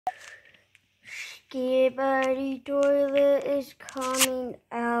Skibidi toilet is coming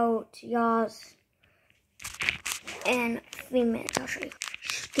out, y'all. In 3 minutes, I'll show you.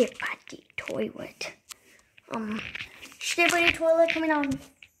 Skibidi toilet. Skibidi toilet coming out in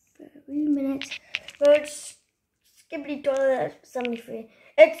 3 minutes. But Skibidi toilet 73.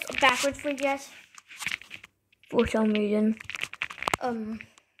 It's backwards for you guys. For some reason. Got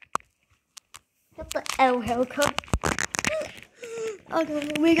the L haircut. Okay,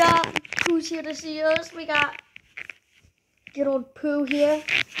 we got Pooh's here to see us. We got good old Pooh here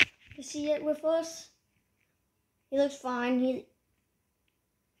to see it with us. He looks fine.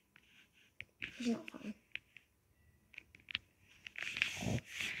 He's not fine.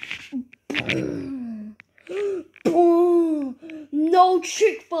 No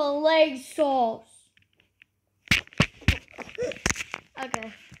Chick-fil-A sauce.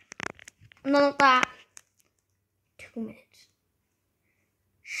 Okay. None of that. 2 minutes.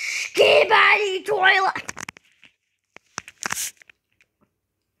 Skibidi toilet.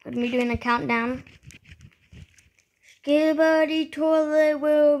 With me doing a countdown. Skibidi toilet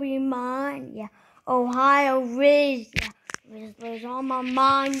will be mine. Yeah. Ohio Riz. Yeah. Riz was on my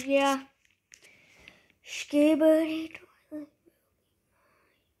mind. Yeah. Skibidi toilet.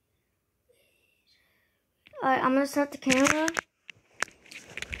 Alright, I'm gonna set the camera.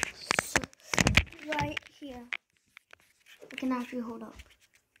 So, right here. We can actually hold up.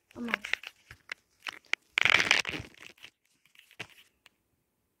 Come on.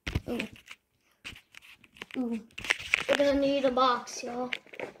 Ooh. Ooh. We're gonna need a box, y'all.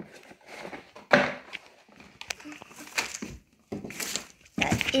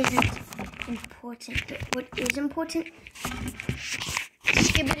 That isn't important. What is important?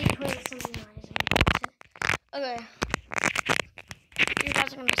 Skibidi toilet, something that is important. Okay. You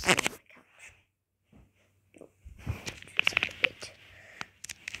guys are gonna see my couch.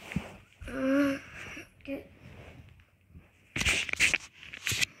 Okay.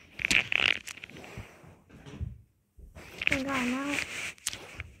 Oh my god, now.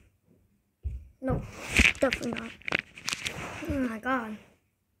 No, definitely not. Oh my god.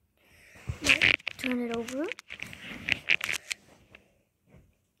 Turn it over.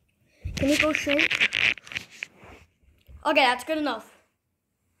 Can you go straight? Okay, that's good enough.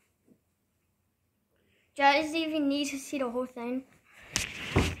 Do you guys even need to see the whole thing?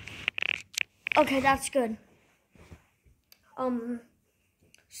 Okay, that's good.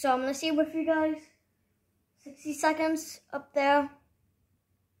 So I'm gonna see with you guys. 60 seconds up there.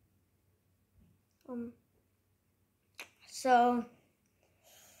 So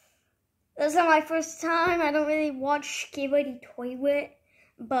this is my first time. I don't really watch Skibidi toilet,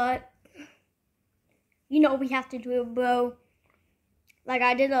 but you know we have to do it, bro. Like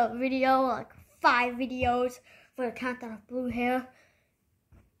I did a video, like 5 videos for the countdown of blue hair.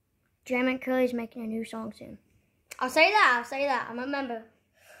 Jam and Curly's making a new song soon. I'll say that. I'm a member.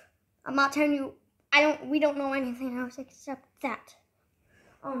 I'm not telling you. We don't know anything else except that.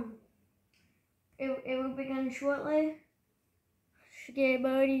 It will begin shortly.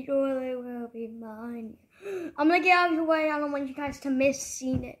 Skibidi toilet will be mine. I'm gonna get out of the way. I don't want you guys to miss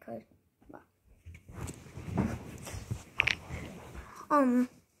seeing it, cause. I'm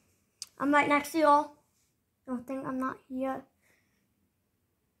right next to y'all. Don't think I'm not here.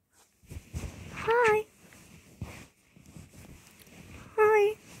 Hi.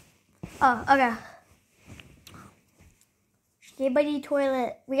 Hi. Oh, okay. Skibidi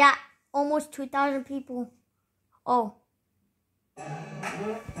toilet. We got almost 2,000 people. Oh.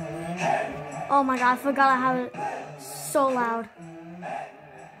 Oh my god, I forgot I have it so loud.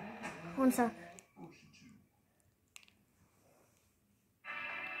 One sec.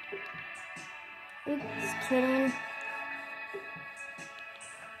 Just kidding.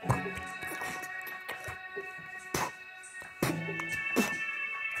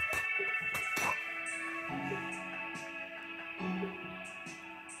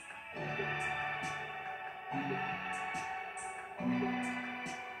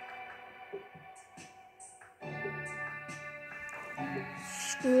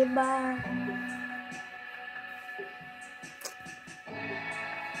 Skibidi.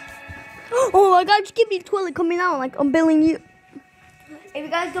 Oh my god, Skibidi toilet coming out. Like, I'm billing you. If you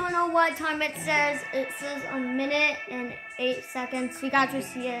guys don't know what time it says 1 minute and 8 seconds. You guys will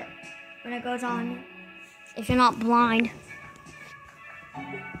see it when it goes on. If you're not blind.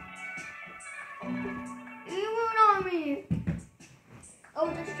 You won't on me. Oh,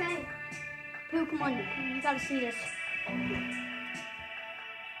 this tank. Pooh, come on. You gotta see this.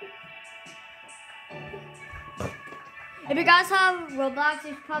 If you guys have Roblox,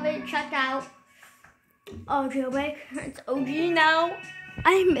 you should probably check out Jailbreak. It's OG now.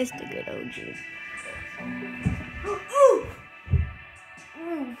 I missed a good OG. Oof!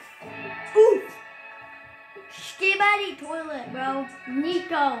 Oof! Oof! Skibidi toilet, bro.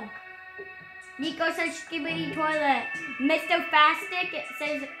 Nico says skibidi toilet. Mr. Fastic, it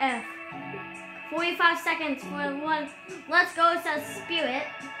says F. 45 seconds for one. Let's go says Spirit.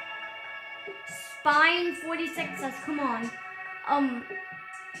 Spine 46 says come on. I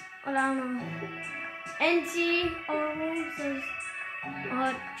don't know. NT says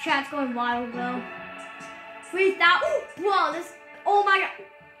chat's going wild, bro. 3,000. Bro, this. Oh my god.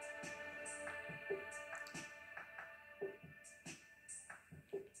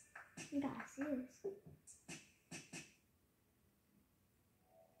 You gotta see this.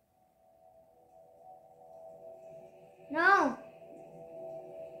 No.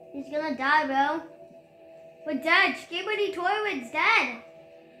 He's gonna die, bro. We're dead. Skibidi Toilet's dead.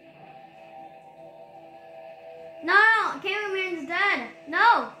 No, Cameraman's dead.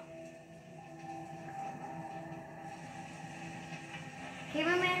 No.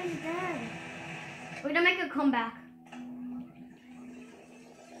 Cameraman's dead. We're gonna make a comeback.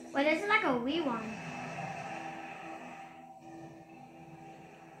 Wait, this is like a Wii one.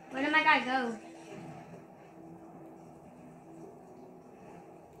 Where did my guy go?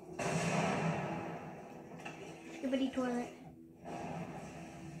 Skibidi Toilet.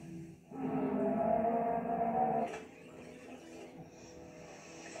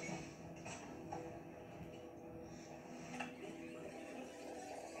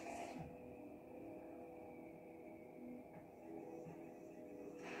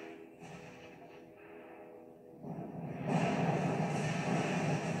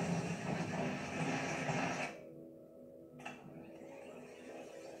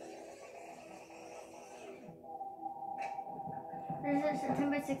 This is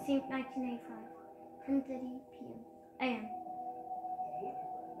September 16th, 1985, 10:30 p.m. a.m.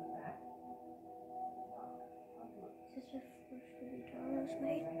 Is this your first video was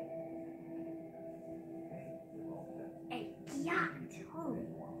made? Hey, yeah,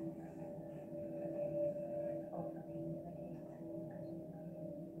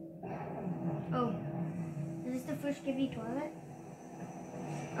 oh, is this the first skibidi toilet?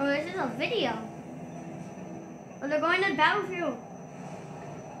 Oh, this is a video. Oh, they're going to Battlefield.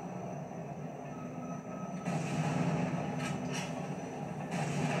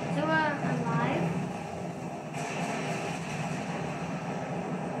 So, alive?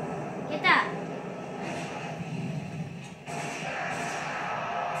 Get that.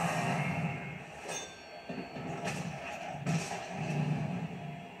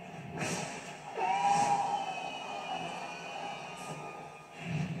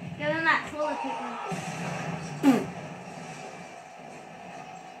 Give them that toilet paper.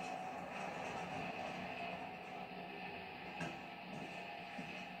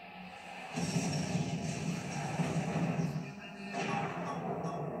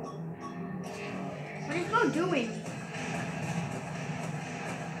 What is Bo doing?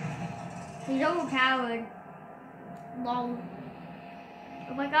 He's overpowered. Lol.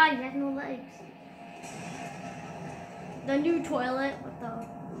 Oh my god, he has no legs. The new toilet. What the?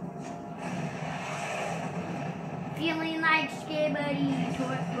 Feeling like skibidi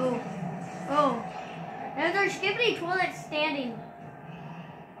toilet. Oh. Oh. There's our skibidi toilet standing.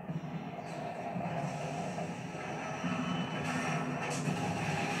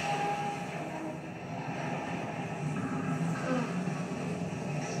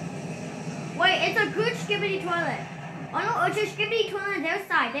 Wait, it's a good skibidi toilet. Oh no, it's a skibidi toilet on their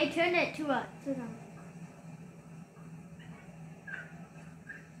side. They turned it to them.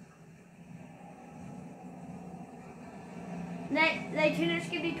 They turned a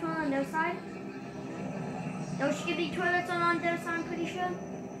skibidi toilet on their side. Those skibidi toilets are on their side, I'm pretty sure.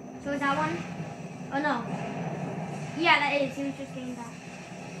 So is that one? Oh no. Yeah, that is. He was just getting back.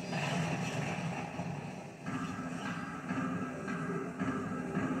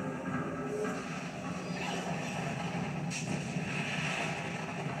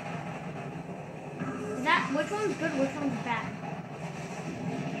 Which one's good, which one's bad?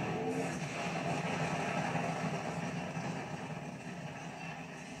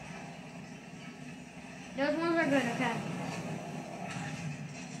 Those ones are good, okay.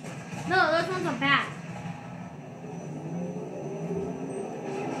 No, those ones are bad.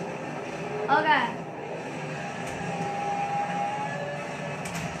 Okay.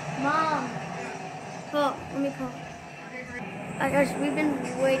 Mom. Oh, let me call. Guys, we've been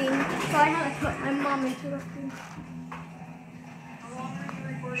waiting, so I had to put my mom into the room.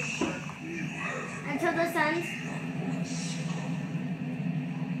 Until this ends.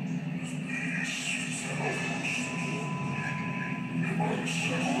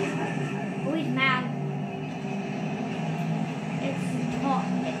 Oh, he's mad. talk.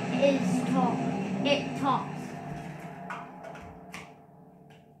 It is talk. It talks.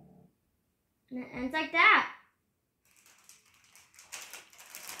 And it ends like that.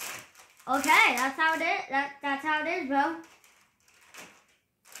 Okay, that's how it is. That's how it is, bro.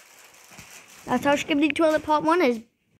 That's how Skibidi Toilet Part 1 is.